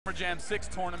Summer Jam 6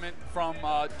 tournament from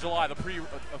July, the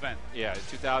pre-event. Yeah,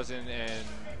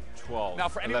 2012. Now,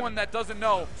 for anyone 11. that doesn't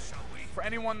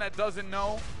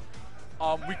know,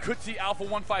 we could see Alpha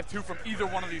 152 from either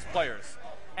one of these players.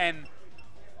 And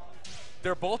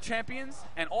they're both champions,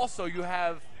 and also you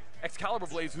have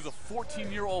XCaliburBladez, who's a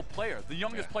 14-year-old player, the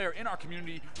youngest player in our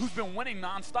community, who's been winning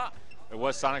nonstop. It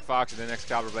was Sonic Fox, and then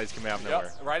XCaliburBladez came out of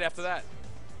nowhere. Yep, right after that.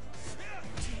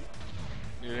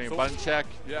 You're doing a button check.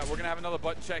 Yeah, we're gonna have another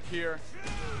button check here.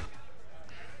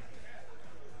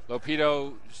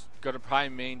 Lopedo go to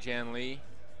prime main Jann Lee.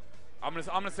 I'm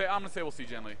gonna say we'll see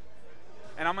Jann Lee.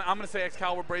 And I'm gonna say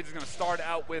XCaliburBladez is gonna start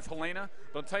out with Helena.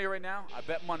 But I'll tell you right now, I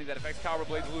bet money that if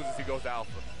XCaliburBladez loses, he goes to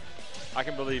Alpha. I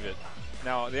can believe it.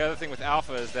 Now the other thing with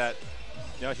Alpha is that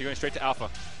you're going straight to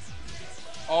Alpha.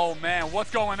 Oh man,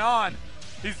 what's going on?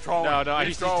 He's trolling. No,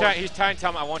 he's trying to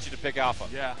tell him I want you to pick Alpha.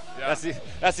 Yeah. That's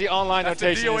the online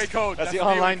notation. The DOA code. That's the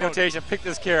online notation. Pick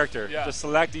this character. Yeah. Just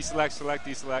select, deselect, select,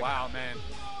 deselect. Wow, man.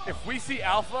 If we see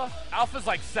Alpha, Alpha's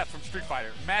like Seth from Street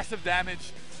Fighter. Massive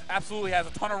damage. Absolutely has a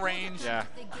ton of range. Yeah.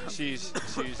 She's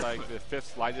like the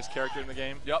 5th lightest character in the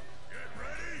game. Yep.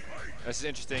 This is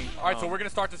interesting. All right, so we're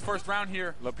gonna start this first round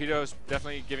here. Lopedo's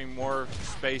definitely giving more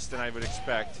space than I would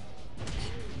expect.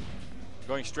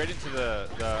 Going straight into the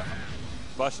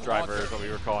bus driver is what we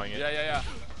were calling it. Yeah.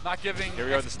 Not giving. Here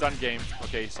we go with the stun game.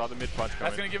 Okay, saw the mid punch coming.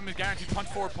 That's going to give him his guaranteed punch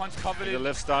forward, punch coveted. The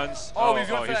lift stuns.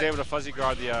 He's able to fuzzy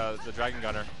guard the Dragon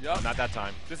Gunner. Yep. Oh, not that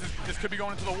time. This could be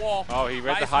going into the wall. Oh, he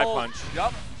read the high punch.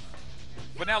 Yep.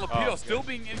 But now Lopedo still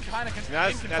being in kind of control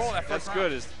of that first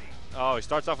round. That's good. He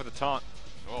starts off with a taunt.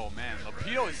 Oh man,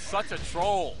 Lopedo is such a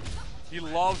troll. He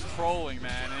loves trolling,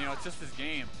 man. And it's just his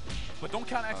game. But don't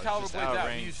count XCaliburBladez out.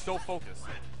 He's so focused.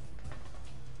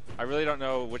 I really don't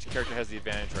know which character has the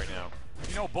advantage right now.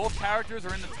 Both characters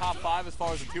are in the top 5 as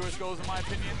far as the tiers goes, in my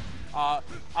opinion.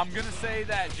 I'm going to say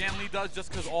that Jann Lee does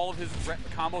just because all of his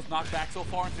combos knock back so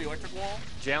far into the electric wall.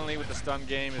 Jann Lee with the stun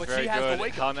game is very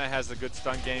good. Helena has a good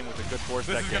stun game with a good force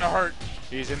deck. This is going to hurt.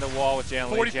 He's in the wall with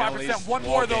Jann Lee. 45%. One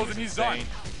more of those and he's done.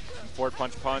 Forward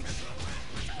punch.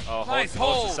 Oh, nice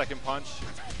holds the second punch.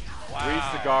 Wow.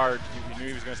 Reads the guard. You knew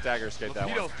he was going to stagger escape that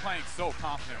one. Lopedo's playing so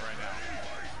confident right now.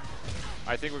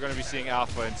 I think we're going to be seeing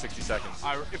Alpha in 60 seconds.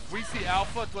 If we see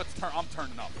Alpha, I'm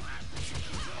turning up.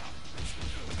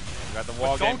 We got the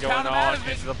wall game going on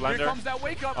into the blender. Here comes that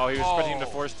wake up. Oh, he was expecting the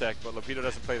force tech, but Lopedo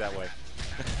doesn't play that way.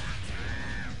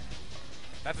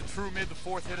 That's a true mid, the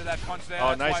 4th hit of that punch there.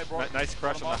 Oh, nice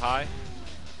crush on the high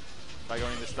by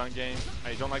going into stun game.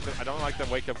 I don't like the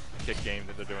wake up kick game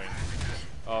that they're doing.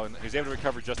 Oh, and he's able to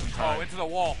recover just in time. Oh, into the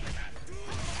wall.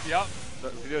 Yep.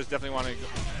 Lopedo's definitely wanting to go.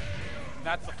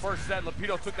 That's the first set.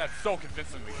 Lopedo took that so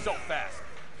convincingly, so fast.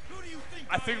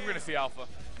 I think we're going to see Alpha.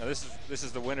 Now this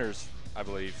is the winners, I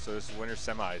believe. So this is winners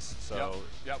semis. So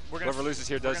yep. Whoever loses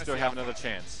here does still have another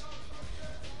chance.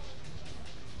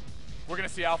 We're going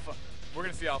to see Alpha. We're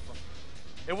going to see Alpha.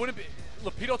 It wouldn't be.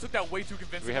 Lopedo took that way too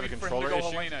convincingly for him to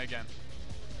go Helena again.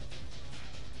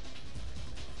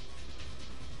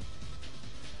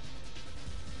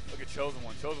 Look at Chosen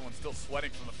One. Chosen One's still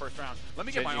sweating from the first round. Let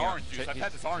me get my orange juice. I've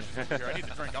had this orange juice over here. I need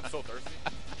to drink. I'm so thirsty.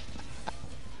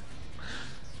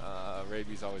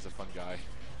 Raby's always a fun guy.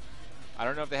 I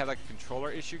don't know if they have like a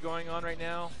controller issue going on right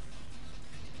now.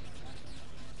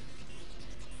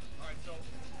 All right, so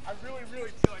I really feel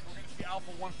like we're going to see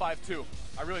Alpha 152.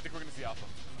 I really think we're going to see Alpha.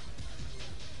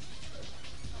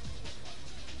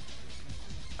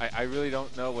 I really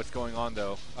don't know what's going on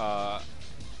though.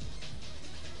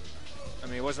 I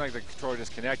mean, it wasn't like the controller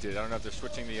disconnected. I don't know if they're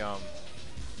switching the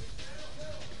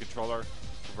controller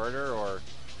converter or.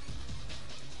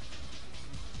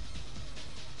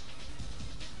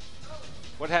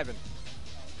 What happened?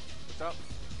 What's up?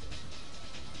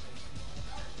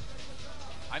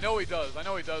 I know he does,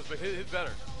 but his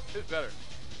better. His better.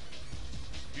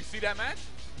 You see that match?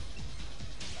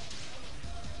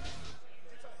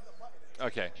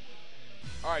 Okay.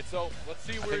 All right, so let's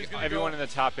see where he's going to go. Everyone in the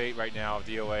top 8 right now of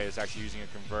DOA is actually using a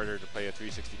converter to play a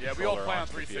 360 controller. Yeah, we all play on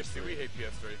 360. We hate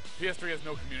PS3. PS3 has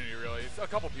no community, really. It's a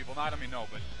couple people. No,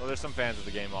 but. Well, there's some fans of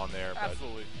the game on there.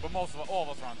 Absolutely. But all of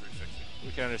us are on 360.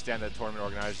 We can understand that tournament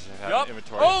organizers have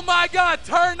inventory. Oh, my God.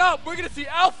 Turn up. We're going to see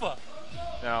Alpha.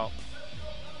 Now,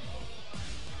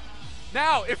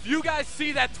 if you guys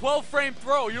see that 12-frame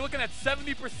throw, you're looking at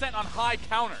 70% on high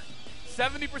counter.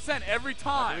 70% every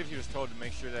time. I believe he was told to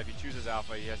make sure that if he chooses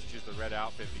Alpha, he has to choose the red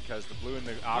outfit because the blue and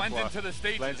the aqua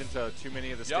blends into too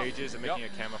many of the stages and making a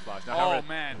camouflage. Now, however,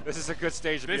 man. This is a good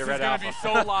stage to be a red Alpha. This is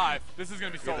going to be so live. This is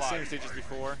going to be so live. The same stages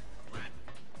before.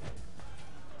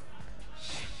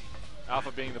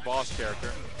 Alpha being the boss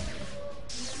character.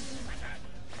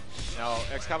 Now,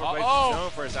 XCaliburBladez is known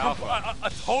for his alpha.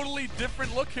 A totally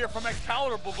different look here from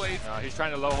XCaliburBladez. He's trying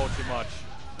to low hold too much.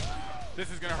 This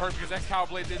is going to hurt because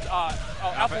XCaliburBladez is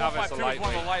Alpha 152 is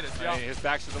one of the lightest. Yeah. His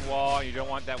back's to the wall. You don't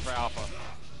want that for Alpha.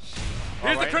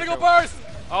 Here's the critical burst.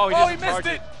 Oh, he missed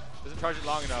it. Doesn't charge it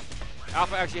long enough.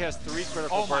 Alpha actually has 3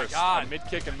 critical bursts. A mid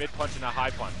kick, a mid punch, and a high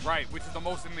punch. Right, which is the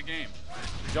most in the game.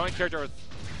 He's the only character with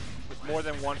more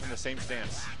than one from the same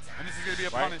stance. And this is going to be a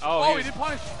punish. Oh, he did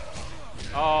punish.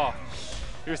 Oh,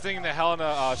 he was thinking the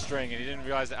Helena string, and he didn't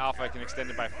realize that Alpha can extend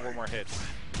it by 4 more hits.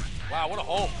 Wow, what a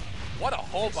hole. What a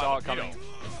hole by Saw it Lopedo. coming.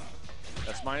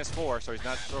 That's -4, so he's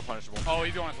not throw punishable. Oh,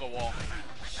 he's going to the wall.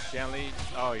 Jann lead.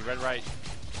 Oh, he read right.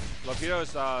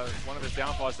 Lopedo's one of his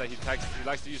downfalls is that he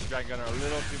likes to use the Dragon Gunner a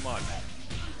little too much.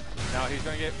 Now he's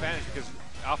going to get advantage because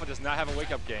Alpha does not have a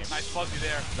wake-up game. Nice fuzzy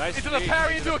there. Nice into the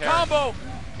parry, into a combo.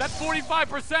 That's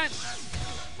 45%.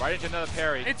 Right into another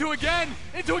parry. Into again.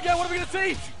 What are we going to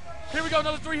see? Here we go,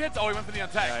 another 3 hits. Oh, he went for the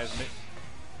untech. Yeah,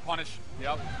 punish.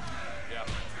 Yep.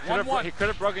 Yeah. He could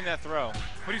have broken that throw.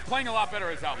 But he's playing a lot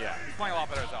better as Alpha. Yeah. He's playing a lot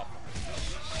better as Alpha.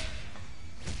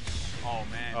 Oh,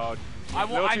 man. Oh,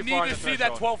 I need to see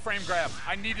that 12-frame grab.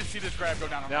 I need to see this grab go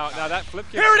down. Now that flip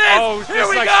kick. Here it is! Oh, Here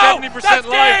we like go! 70% That's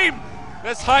life. game!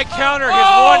 That's high counter. He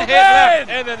has 1 hit left,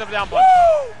 and then the down punch.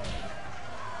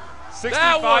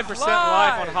 65%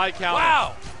 life on high counter.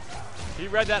 Wow! He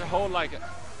read that hold like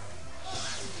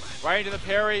right into the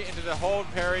parry, into the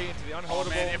hold parry, into the unholdable.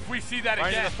 Oh, man, if we see that right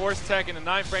again. into the force tech in the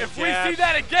 9-frame If jab. we see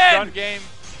that again. Stun game.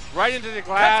 Right into the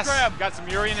glass. Grab. Got some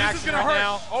Urian This action is gonna right hurt.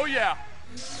 now. Oh, yeah.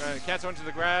 Cancel into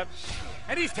the grab.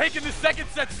 And he's taking the second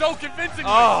set so convincingly.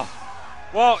 Oh.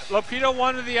 Well, Lopedo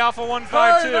wanted the Alpha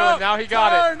 152, and now he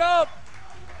got it. Turn up.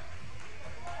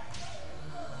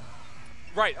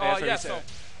 Right. Yeah, so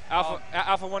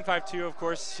Alpha 152, of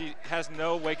course, she has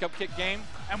no wake-up kick game.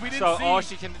 And we didn't so see. all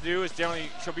she can do is generally,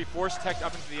 she'll be force teched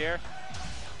up into the air.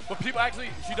 But people actually,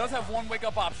 she does have 1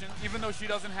 wake-up option, even though she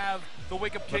doesn't have the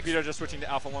wake-up kick. Lopedo just switching to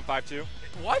Alpha 152.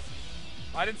 What?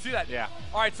 I didn't see that. Yeah.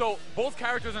 All right, so both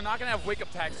characters are not going to have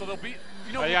wake-up tags, so they'll be,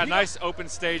 yeah, nice open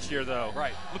stage here, though.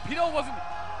 Right. Lopedo wasn't.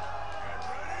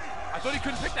 I thought he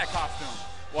couldn't pick that costume.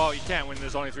 Well, you can't when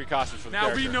there's only 3 costumes for the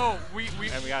character. Now we know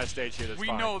and we got a stage here that's we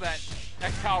fine. know that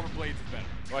XCaliburBladez is better.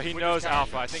 Well, he knows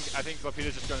Alpha. I think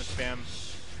Lopedo's just going to spam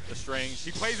the strings.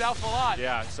 He plays Alpha a lot.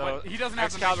 Yeah, so he doesn't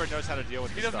have XCalibur knows how to deal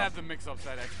with. He doesn't have the mix-ups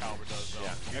that XCaliburBr does. Though.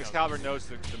 Yeah, XCaliburBr knows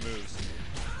the moves.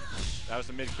 That was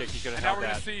the mid kick. He could have held that. And now we're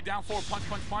going to see down forward punch,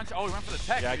 punch, punch. Oh, he went for the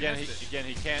tech. Yeah, again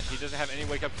he can't. He doesn't have any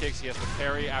wake up kicks. He has to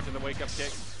parry after the wake up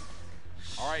kick.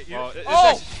 All right.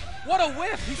 Well, what a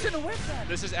whiff! He shouldn't have whiffed that.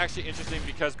 This is actually interesting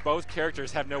because both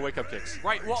characters have no wake up kicks.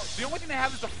 Right. Well, the only thing they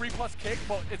have is the free plus kick,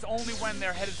 but it's only when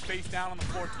their head is face down on the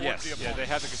floor towards the opponent. Yeah, they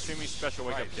have the extremely special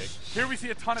wake up kick. Here we see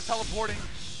a ton of teleporting.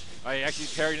 He actually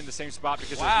parried in the same spot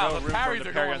because there's no room for him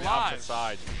to parry on the opposite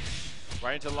side.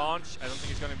 Right into launch. I don't think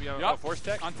he's going to be on a force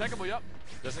tech. Untechable, yep.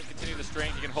 Doesn't continue the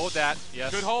string. He can hold that.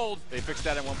 Yes. Good hold. They fixed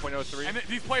that in 1.03. And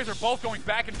these players are both going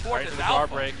back and forth. Right into the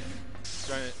guard break.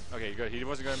 Okay, good. He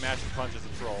wasn't going to match the punch as a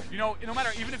troll. You know, no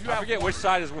matter, even if you have. I forget which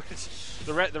side is which.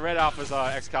 The red Alpha is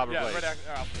XCaliburBladez. Yeah, red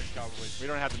Alpha is XCaliburBladez. We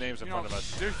don't have the names in front of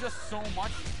us. There's just so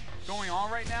much going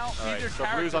on right now. All right, so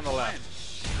blue's on the left.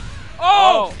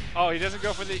 Oh! Oh, he doesn't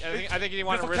go for the. I think he didn't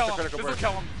want to risk the critical burst. This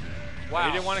will kill him. Wow.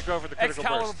 He didn't want to go for the critical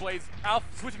burst. XCaliburBladez,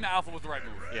 switching to Alpha was the right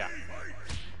move. Yeah.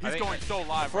 He's going so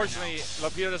live. Unfortunately,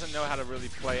 Lopedo doesn't know how to really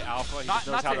play Alpha. He just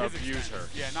knows how to abuse her.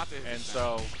 Yeah, not to his extent.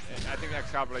 So, I think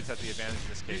XCaliburBladez has the advantage in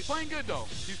this case. He's playing good, though.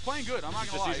 He's playing good. I'm not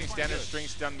going to lie. Just using standard string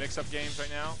stun mix-up games right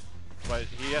now. But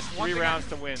he has 3 rounds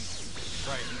to win.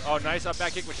 Right. Oh, nice up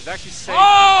back kick, which is actually safe.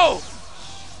 Oh!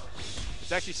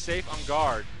 It's actually safe on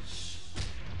guard.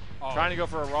 Oh. Trying to go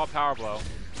for a raw power blow.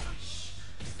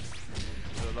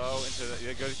 To the low, into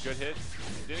the good hit.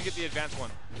 Didn't get the advanced one.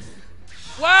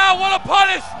 Wow, what a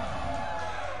punish!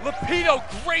 Lopedo,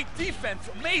 great defense,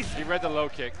 amazing. He read the low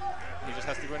kick. He just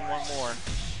has to win 1 more.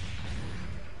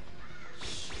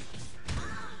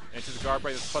 Into the guard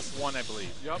break, that's +1, I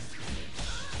believe. Yep.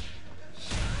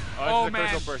 Oh, into the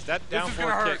critical burst. That down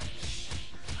forward kick.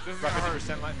 This is about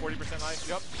 50% life, 40% life.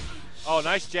 Yep. Oh,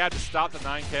 nice jab to stop the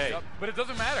 9K. Yep. But it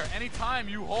doesn't matter. Anytime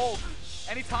you hold,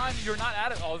 anytime you're not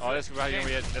at it. This is right here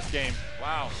we hit this game.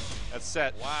 Wow. That's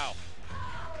set. Wow.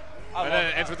 And then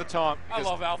it ends with the taunt. I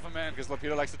love Alpha, man. Because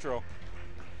Lopedo likes to troll.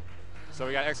 So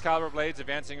we got XCaliburBladez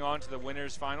advancing on to the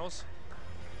winners finals.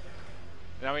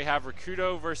 Now we have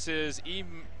Rakudo versus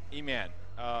E-Man.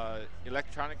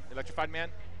 Electrified Man?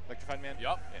 Electrified Man?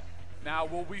 Yep. Yeah. Now,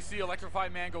 will we see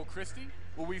Electrified Man go Christy?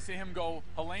 Will we see him go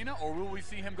Helena? Or will we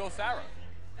see him go Sarah?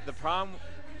 The problem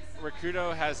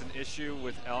Rakudo has an issue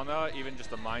with Helena, even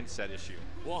just a mindset issue.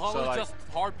 Well, Helena's like, just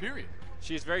hard, period.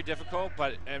 She's very difficult,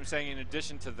 but I'm saying in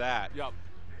addition to that,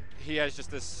 he has just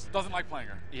this... Doesn't like playing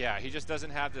her. Yeah, he just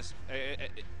doesn't have this...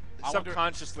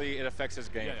 subconsciously, it affects his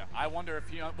game. Yeah. I wonder if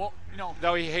he... well, you know...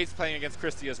 Though he hates playing against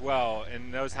Christy as well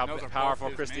and knows how powerful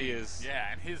Christy is.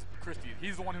 Yeah, and his Christy,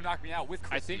 he's the one who knocked me out with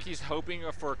Christy. I think he's hoping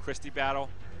for a Christy battle.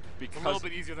 Because a little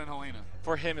bit easier than Helena.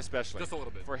 For him especially. Just a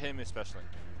little bit. For him especially.